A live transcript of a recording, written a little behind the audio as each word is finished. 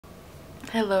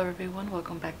Hello everyone,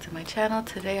 welcome back to my channel.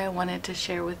 Today I wanted to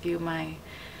share with you my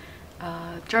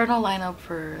journal lineup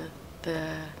for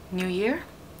the new year.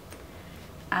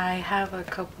 I have a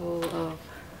couple of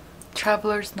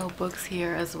traveler's notebooks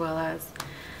here, as well as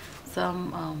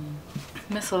some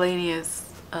miscellaneous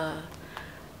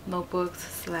notebooks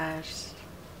slash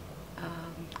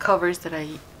covers that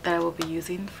I will be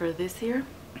using for this year.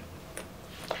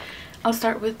 I'll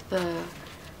start with the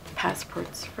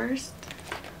passports first.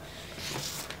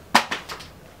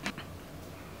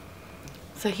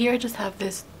 So here I just have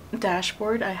this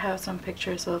dashboard. I have some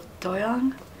pictures of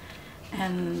Doyoung,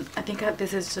 and I think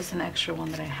this is just an extra one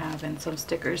that I have, and some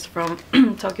stickers from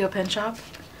Tokyo Pen Shop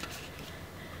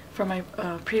for my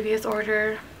previous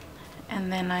order.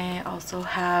 And then I also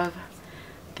have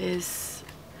this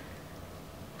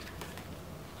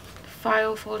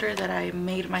file folder that I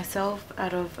made myself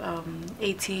out of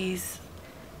AT's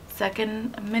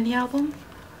second mini album.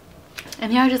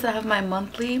 And here I just have my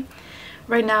monthly.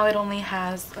 Right now it only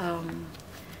has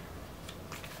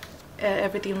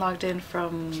everything logged in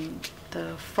from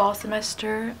the fall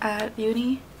semester at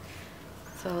uni.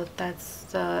 So that's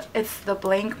it's the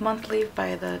blank monthly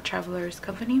by the Travelers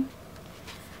Company.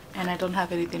 And I don't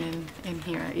have anything in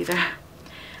here either.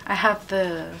 I have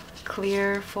the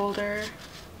clear folder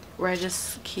where I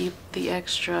just keep the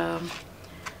extra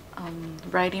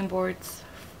writing boards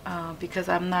because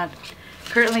I'm not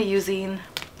currently using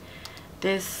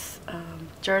this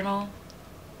journal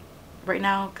right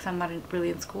now because I'm not really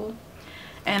in school.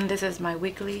 And this is my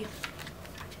weekly,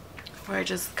 where I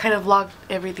just kind of log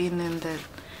everything in that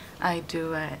I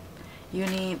do at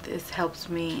uni. This helps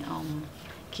me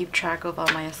keep track of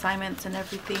all my assignments and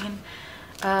everything.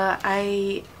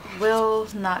 I will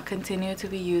not continue to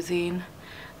be using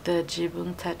the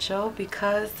Jibun Techo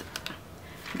because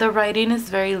the writing is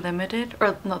very limited,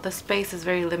 or no, the space is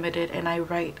very limited, and I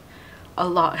write a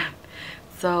lot.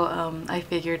 So I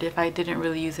figured if I didn't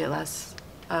really use it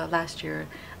last year,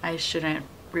 I shouldn't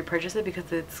repurchase it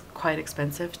because it's quite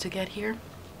expensive to get here.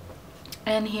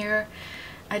 And here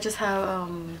I just have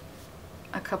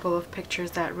a couple of pictures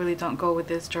that really don't go with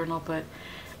this journal, but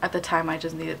at the time I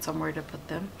just needed somewhere to put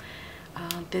them.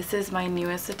 This is my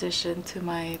newest addition to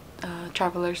my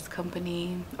Travelers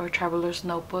Company or Travelers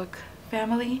Notebook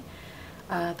family.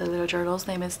 The little journal's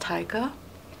name is Taika.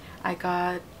 I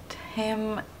got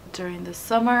him during the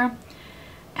summer,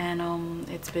 and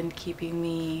it's been keeping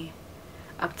me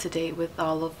up to date with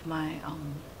all of my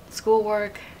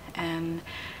schoolwork, and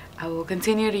I will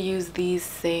continue to use these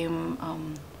same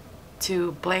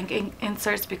two blank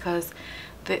inserts because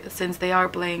since they are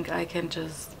blank, I can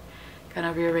just kind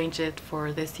of rearrange it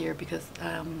for this year because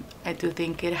I do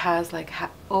think it has like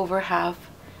over half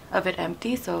of it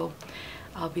empty, so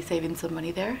I'll be saving some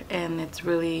money there. And it's a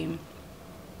really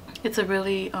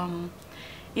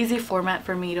easy format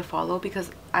for me to follow because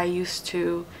I used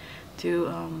to do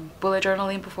bullet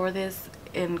journaling before this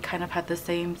and kind of had the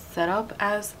same setup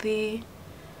as the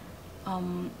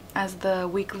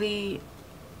weekly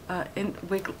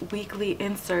weekly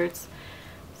inserts.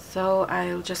 So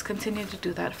I'll just continue to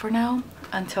do that for now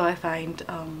until I find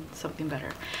something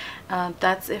better.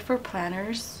 That's it for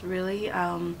planners, really.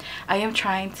 I am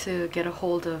trying to get a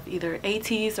hold of either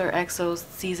AT's or EXO's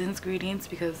Season's Greetings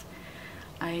because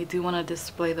I do want to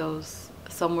display those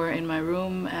somewhere in my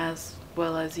room, as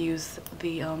well as use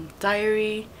the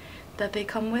diary that they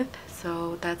come with.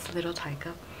 So that's little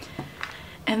Taika.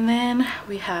 And then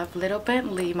we have Little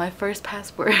Bentley, my first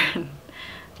passport.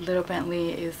 Little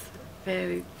Bentley is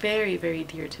very, very, very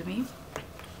dear to me.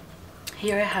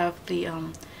 Here I have the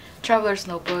Traveler's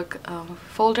Notebook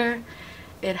folder.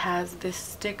 It has this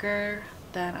sticker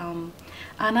that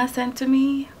Anna sent to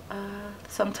me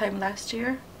sometime last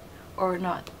year, or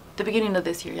not, the beginning of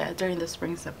this year, yeah, during the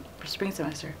spring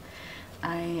semester.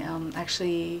 I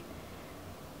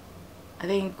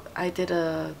think I did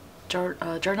a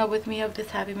journal with me of this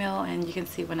Happy Meal, and you can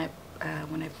see when I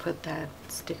put that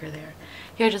sticker there.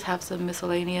 Here I just have some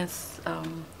miscellaneous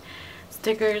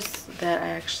stickers that I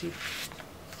actually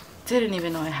didn't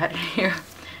even know I had in here.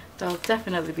 So I'll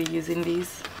definitely be using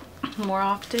these more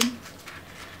often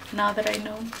now that I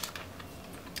know.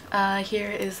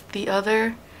 Here is the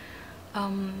other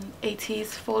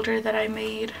AT's folder that I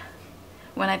made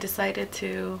when I decided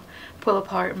to pull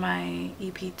apart my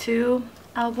EP2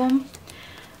 album.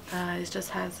 It just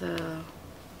has a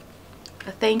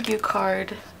thank you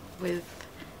card with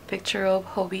picture of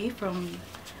Hobi from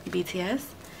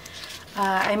BTS.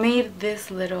 I made this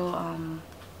little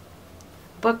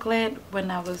booklet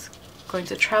when I was going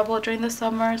to travel during the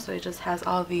summer, so it just has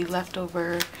all the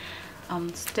leftover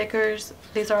stickers.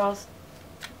 These are all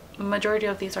majority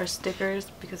of these are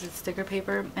stickers because it's sticker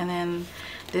paper, and then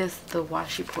this the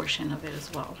washi portion of it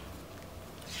as well.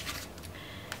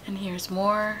 And here's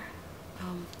more.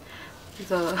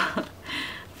 The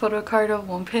photo card of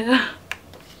Wonpil.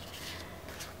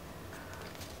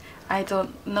 I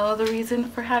don't know the reason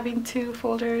for having two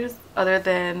folders other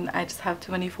than I just have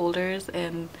too many folders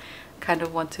and kind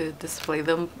of want to display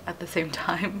them at the same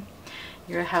time.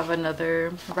 Here I have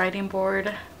another writing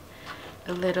board,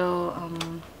 a little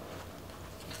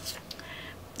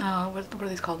what are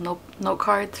these called? Note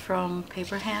cards from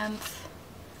Paper Hands.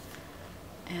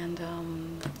 And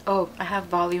oh, I have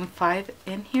volume 5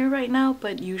 in here right now,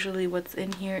 but usually what's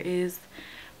in here is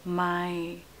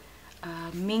my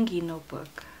Mingi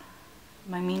notebook,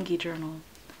 my Mingi journal.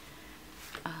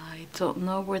 I don't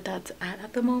know where that's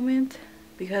at the moment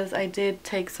because I did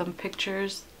take some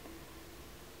pictures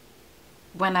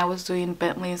when I was doing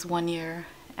Bentley's 1-year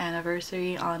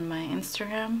anniversary on my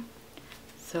Instagram.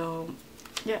 So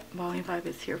yeah, volume 5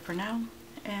 is here for now,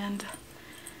 and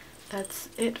that's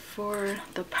it for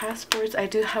the passports. I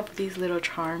do have these little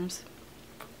charms.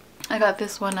 I got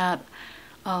this one at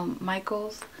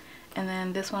Michael's, and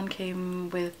then this one came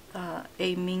with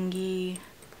a Mingi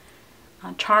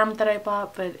charm that I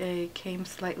bought, but it came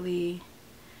slightly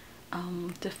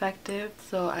defective,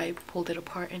 so I pulled it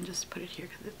apart and just put it here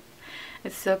because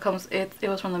it still comes. It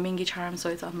was from the Mingi charm, so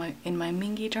it's on in my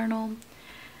Mingi journal.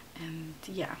 And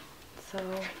yeah, so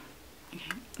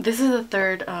okay. This is the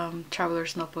third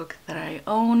traveler's notebook that I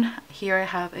own. Here I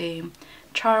have a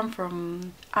charm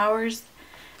from Ours,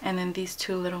 and then these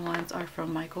two little ones are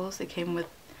from Michael's. It came with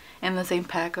in the same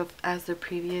pack as the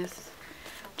previous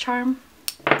charm.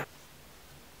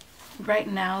 Right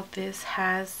now this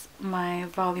has my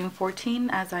volume 14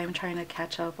 as I'm trying to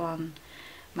catch up on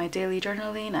my daily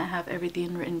journaling. I have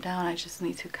everything written down. I just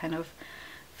need to kind of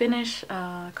finish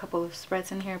a couple of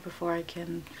spreads in here before I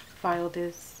can file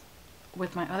this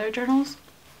with my other journals.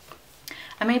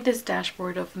 I made this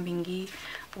dashboard of Mingi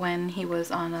when he was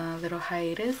on a little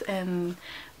hiatus, and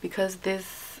because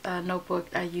this notebook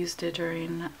I used it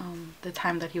during the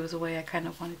time that he was away, I kind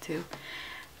of wanted to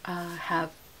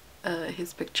have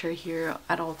his picture here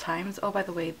at all times. Oh, by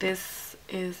the way, this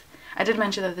is, I did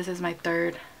mention that this is my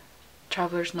third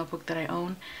traveler's notebook that I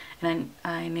own, and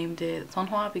I named it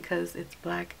Sonhwa because it's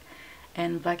black,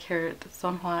 and black hair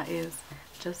Sonhwa is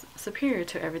just superior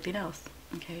to everything else.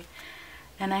 Okay,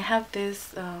 and I have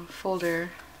this folder.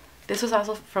 This was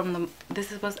also from the,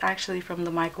 this was actually from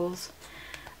the Michael's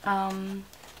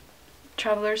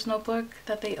traveler's notebook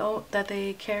that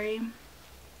they carry.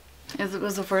 It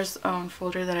was the first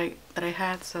folder that I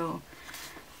had, so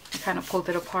I kind of pulled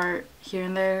it apart here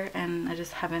and there, and I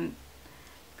just haven't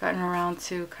gotten around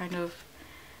to kind of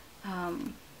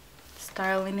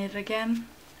styling it again.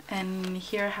 And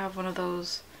here I have one of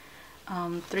those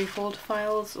 3-fold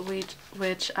files,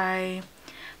 which I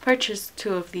purchased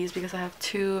 2 of these because I have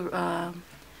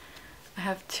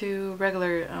two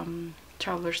regular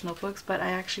traveler's notebooks, but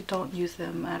I actually don't use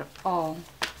them at all,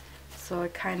 so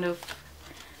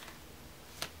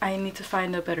I need to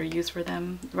find a better use for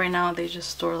them. Right now they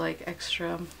just store like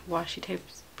extra washi tape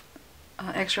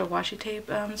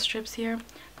strips here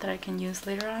that I can use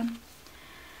later on.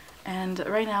 And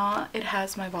right now it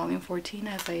has my volume 14,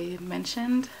 as I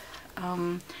mentioned.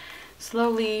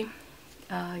 Slowly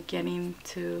getting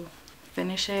to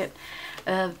finish it.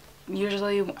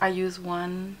 Usually I use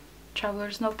one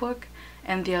traveler's notebook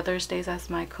and the other stays as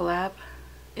my collab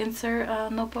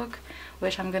insert notebook,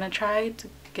 which I'm gonna try to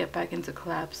get back into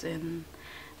collabs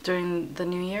during the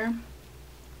new year.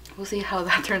 We'll see how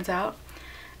that turns out.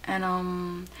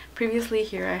 And previously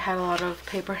here I had a lot of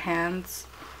Paper Hands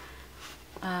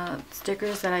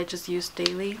stickers that I just used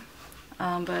daily,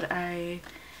 but I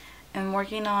am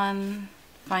working on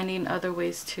finding other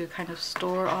ways to kind of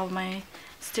store all my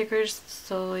stickers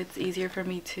so it's easier for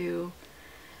me to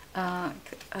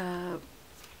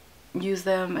use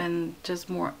them, and just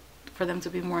more for them to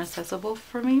be more accessible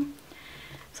for me,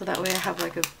 so that way I have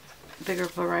like a bigger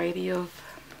variety of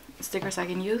stickers I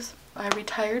can use. I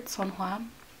retired Sonhwa.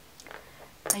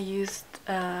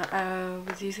 I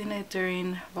was using it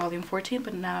during volume 14,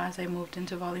 but now as I moved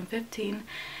into volume 15,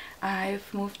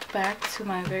 I've moved back to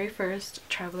my very first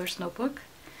traveler's notebook.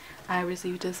 I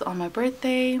received this on my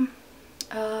birthday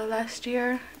last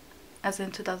year, as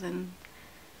in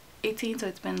 2018, so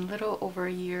it's been a little over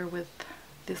a year with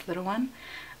this little one.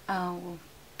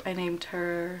 I named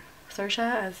her Saoirse,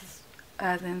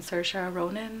 as in Saoirse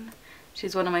Ronan.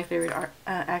 She's one of my favorite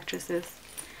actresses,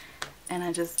 and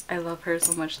I love her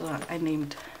so much, so I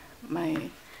named my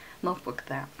notebook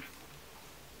that.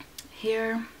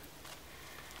 Here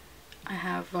I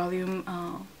have volume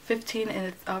 15, and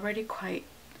it's already quite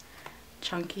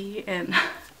chunky, and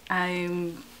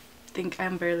I think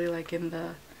I'm barely like in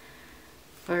the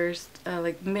first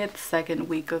like mid-second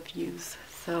week of use.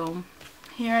 So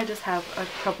here I just have a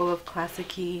couple of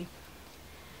classic-y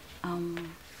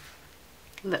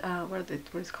what is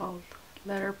it called,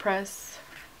 letterpress,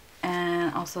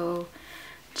 and also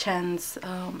Chen's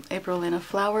April in a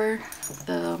Flower,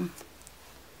 the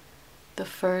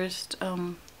first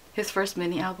his first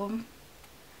mini album.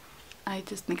 I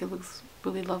just think it looks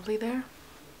really lovely there.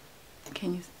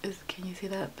 Can you see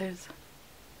that? There's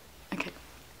okay.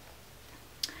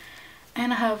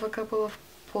 And I have a couple of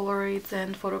Polaroids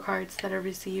and photo cards that I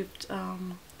received,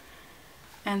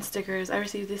 and stickers. I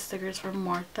received these stickers from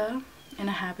Martha in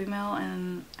a Happy Mail,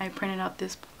 and I printed out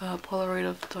this Polaroid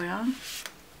of Doyan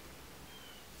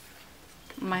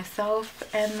myself,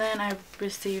 and then I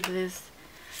received this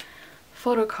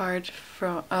photo card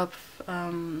from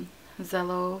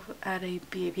Zello at a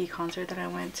BAP concert that I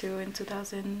went to in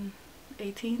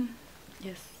 2018.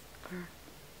 Yes, or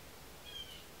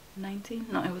 19?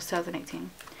 No, it was 2018.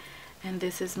 And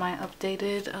this is my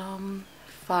updated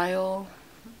file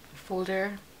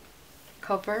folder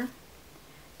cover.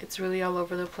 It's really all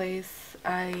over the place.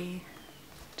 I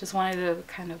just wanted to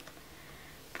kind of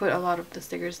put a lot of the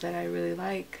stickers that I really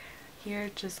like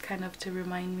here, just kind of to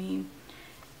remind me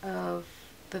of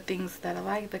the things that I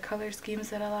like, the color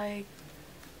schemes that I like.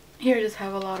 Here I just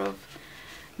have a lot of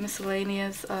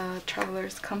miscellaneous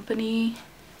Travelers Company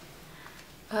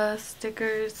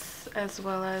stickers, as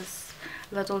well as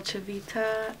La Dolce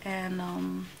Vita and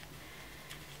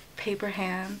Paper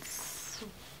Hands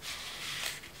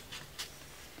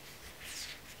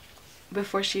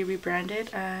before she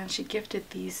rebranded, and she gifted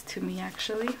these to me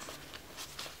actually.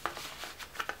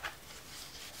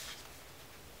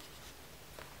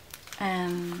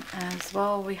 And as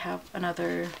well, we have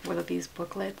another one of these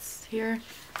booklets here,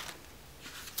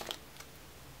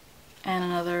 and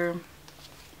another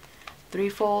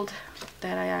threefold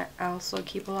that I also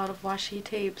keep a lot of washi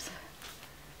tapes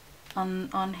on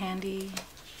handy.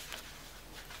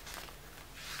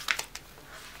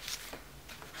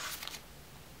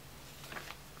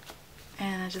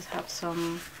 And I just have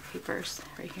some papers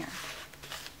right here,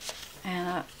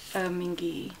 and a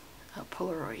Mingy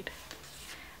Polaroid.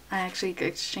 I actually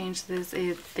exchanged this.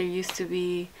 There used to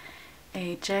be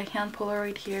a Jackelyn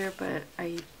Polaroid here, but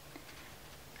I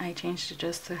changed it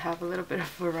just to have a little bit of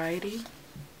variety.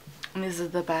 And this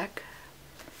is the back.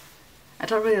 I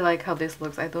don't really like how this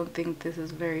looks. I don't think this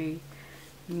is very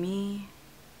me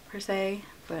per se,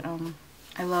 but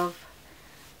I love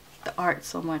the art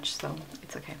so much, so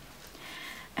it's okay.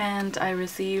 And I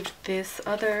received this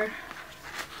other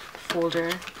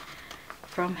folder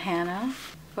from Hannah,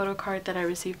 photo card that I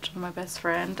received from my best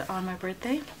friend on my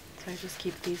birthday. So I just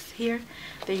keep these here.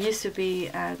 They used to be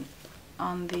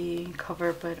on the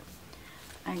cover, but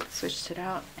I switched it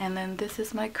out. And then this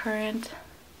is my current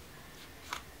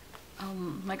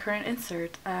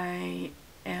insert. I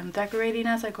am decorating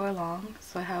as I go along.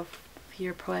 So I have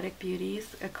here Poetic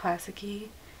Beauties, a classic-y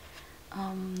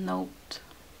note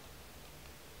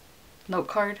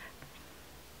card.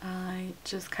 I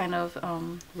just kind of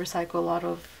recycle a lot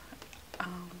of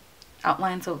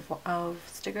outlines of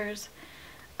stickers,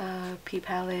 pea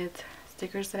palette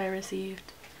stickers that I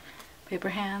received, paper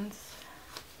hands,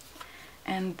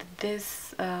 and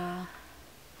this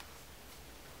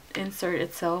insert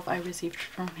itself I received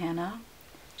from Hannah.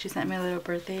 She sent me a little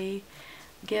birthday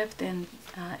gift, and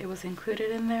it was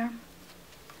included in there.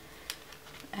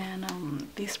 And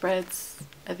these spreads,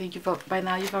 I think by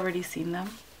now you've already seen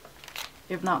them,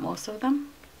 if not most of them.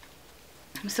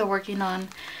 I'm still working on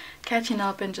catching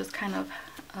up and just kind of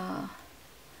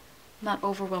not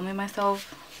overwhelming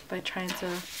myself by trying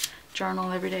to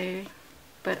journal every day,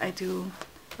 but I do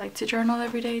like to journal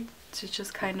every day to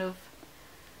just kind of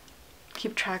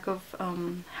keep track of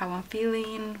how I'm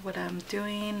feeling, what I'm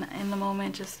doing in the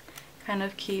moment, just kind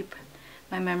of keep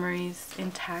my memories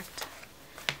intact.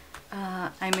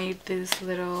 I made this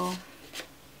little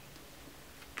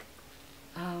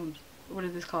what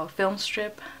is this called, film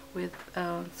strip with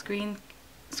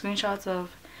screenshots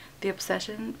of the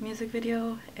Obsession music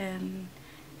video, and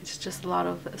it's just a lot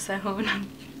of sound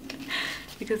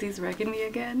because he's wrecking me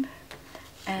again.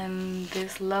 And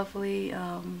this lovely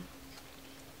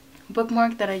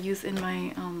bookmark that I use in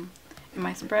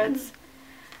my spreads,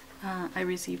 I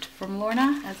received from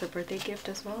Lorna as a birthday gift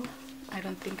as well. I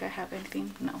don't think I have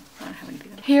anything. No, I don't have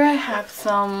anything. Here I have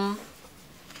some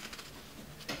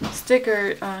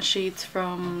sticker sheets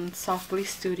from Softly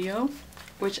Studio,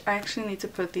 which I actually need to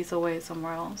put these away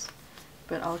somewhere else,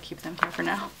 but I'll keep them here for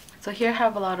now. So here I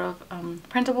have a lot of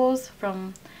printables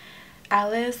from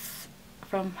Alice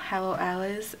from Hello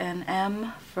Alice and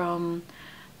M from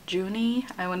Junie.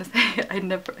 I want to say I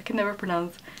can never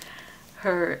pronounce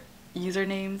her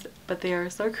usernames, but they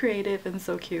are so creative and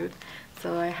so cute.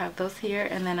 So I have those here,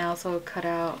 and then I also cut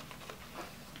out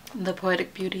the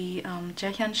Poetic Beauty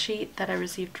Jackelyn sheet that I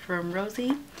received from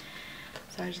Rosie.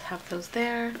 So I just have those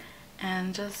there,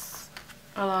 and just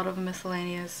a lot of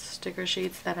miscellaneous sticker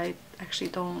sheets that I actually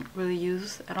don't really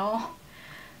use at all.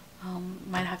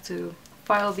 Might have to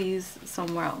file these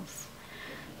somewhere else.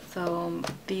 So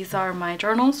these are my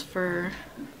journals for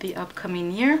the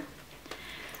upcoming year.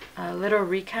 A little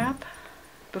recap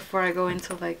before I go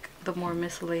into like the more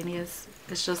miscellaneous.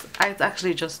 It's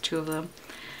actually just 2 of them.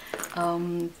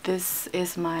 This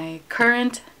is my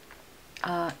current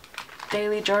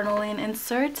daily journaling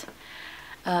insert.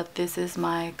 This is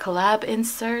my collab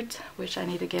insert, which I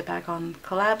need to get back on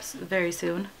collabs very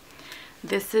soon.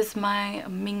 This is my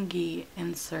Mingy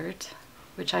insert,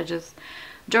 which I just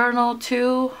journal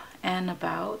to and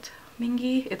about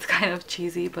Mingy. It's kind of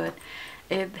cheesy, but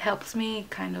it helps me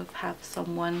kind of have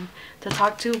someone to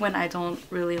talk to when I don't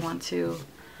really want to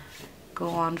go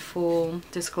on full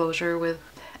disclosure with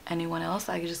anyone else.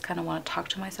 I just kind of want to talk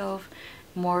to myself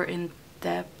more in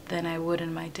depth than I would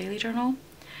in my daily journal.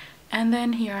 And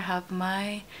then here I have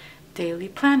my daily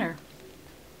planner.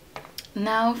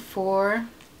 Now for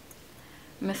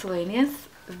miscellaneous,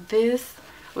 this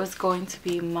was going to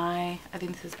be my, I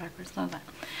think this is backwards, no that.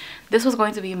 This was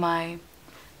going to be my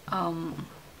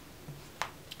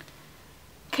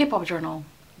K-pop journal,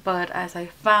 but as I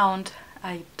found,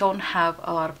 I don't have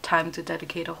a lot of time to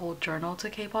dedicate a whole journal to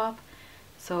K-pop.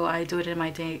 So I do it in my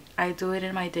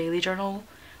daily journal,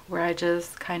 where I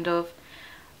just kind of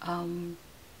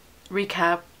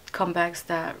recap comebacks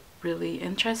that really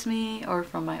interest me or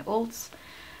from my olds.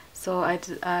 So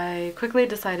I quickly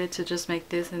decided to just make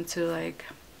this into like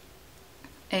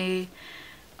a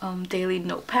daily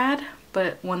notepad,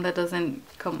 but one that doesn't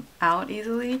come out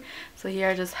easily. So here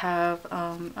I just have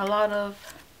a lot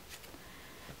of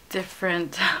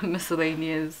different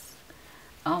miscellaneous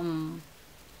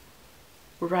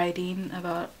writing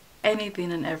about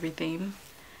anything and everything.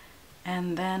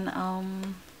 And then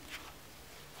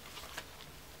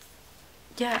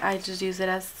yeah, I just use it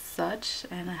as such,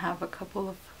 and I have a couple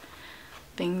of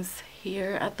things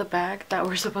here at the back that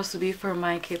were supposed to be for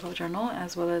my K-pop journal,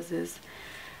 as well as this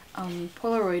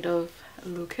Polaroid of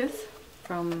Lucas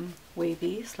from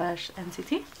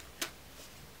Wavy/NCT.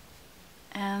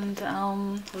 And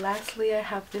lastly, I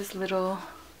have this little,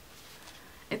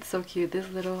 it's so cute, this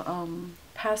little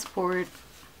passport.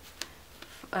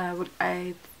 Well,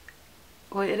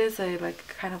 it is a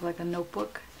kind of like a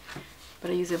notebook, but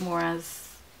I use it more as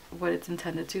what it's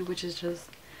intended to, which is just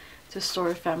to store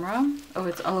ephemera. Oh,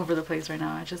 it's all over the place right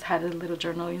now. I just had a little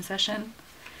journaling session,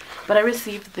 but I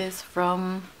received this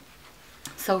from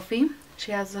Sophie.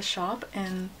 She has a shop,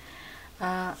 and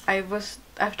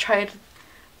I've tried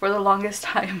for the longest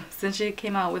time since she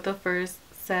came out with the first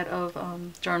set of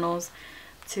journals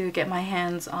to get my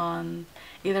hands on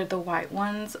either the white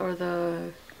ones or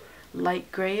the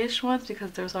light grayish ones,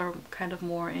 because those are kind of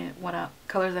more in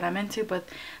colors that I'm into, but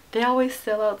they always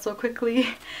sell out so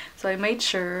quickly. So I made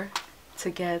sure to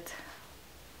get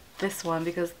this one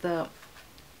because the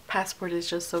passport is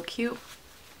just so cute.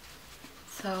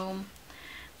 So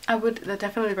I would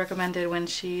definitely recommend it when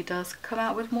she does come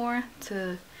out with more,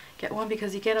 to get one,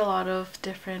 because you get a lot of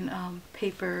different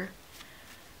paper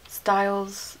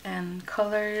styles and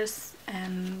colors,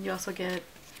 and you also get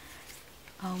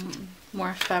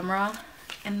more ephemera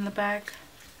in the back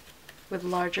with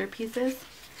larger pieces.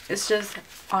 It's just,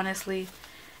 honestly,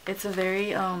 it's a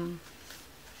very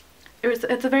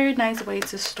it's a very nice way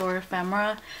to store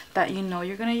ephemera that you know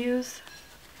you're gonna use,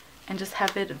 and just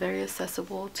have it very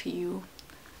accessible to you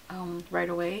right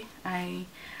away. I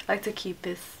like to keep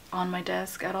this on my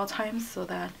desk at all times, so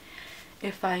that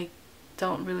if I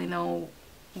don't really know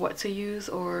what to use,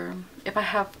 or if I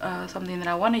have something that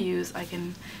I want to use, I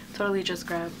can totally just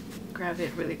grab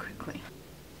it really quickly.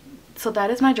 So that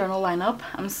is my journal lineup.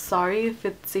 I'm sorry if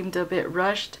it seemed a bit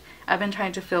rushed. I've been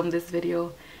trying to film this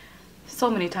video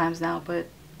so many times now, but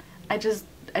I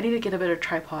need to get a better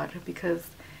tripod,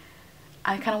 because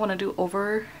I kind of want to do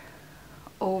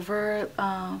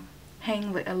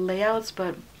hang layouts,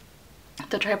 but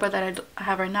the tripod that I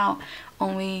have right now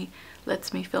only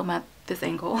lets me film at this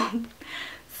angle.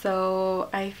 So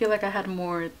I feel like I had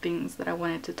more things that I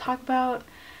wanted to talk about.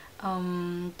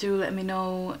 Do let me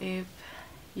know if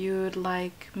you'd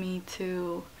like me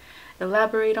to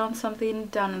elaborate on something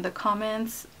down in the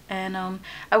comments, and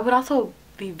I would also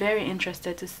be very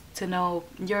interested to know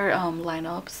your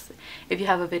lineups. If you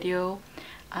have a video,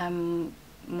 I'm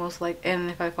most like, and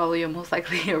if I follow you, most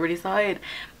likely you already saw it.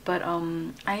 But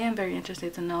I am very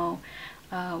interested to know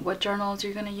what journals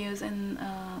you're gonna use. And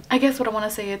I guess what I want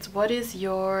to say is, what is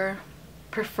your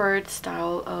preferred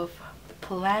style of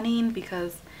planning?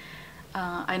 Because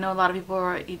I know a lot of people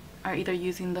are either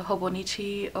using the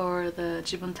Hobonichi or the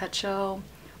Jibun Techo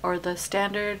or the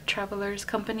standard Travelers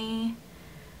Company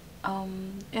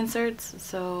inserts.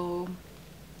 So,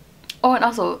 oh, and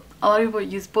also a lot of people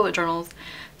use bullet journals.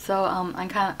 So I'm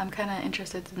kind of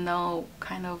interested to know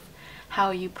kind of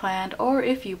how you planned, or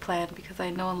if you planned, because I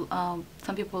know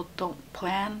some people don't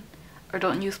plan or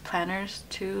don't use planners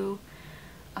to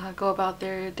go about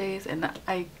their days, and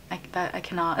I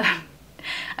cannot.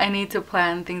 I need to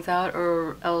plan things out,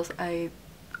 or else I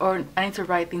need to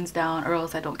write things down, or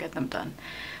else I don't get them done.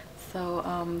 So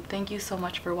thank you so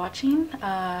much for watching.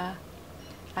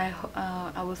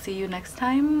 I will see you next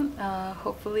time,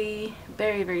 hopefully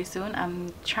very, very soon.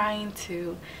 I'm trying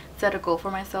to set a goal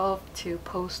for myself to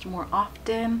post more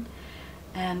often,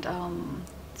 and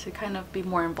to kind of be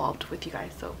more involved with you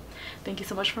guys. So thank you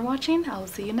so much for watching. I will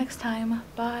see you next time.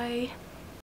 Bye.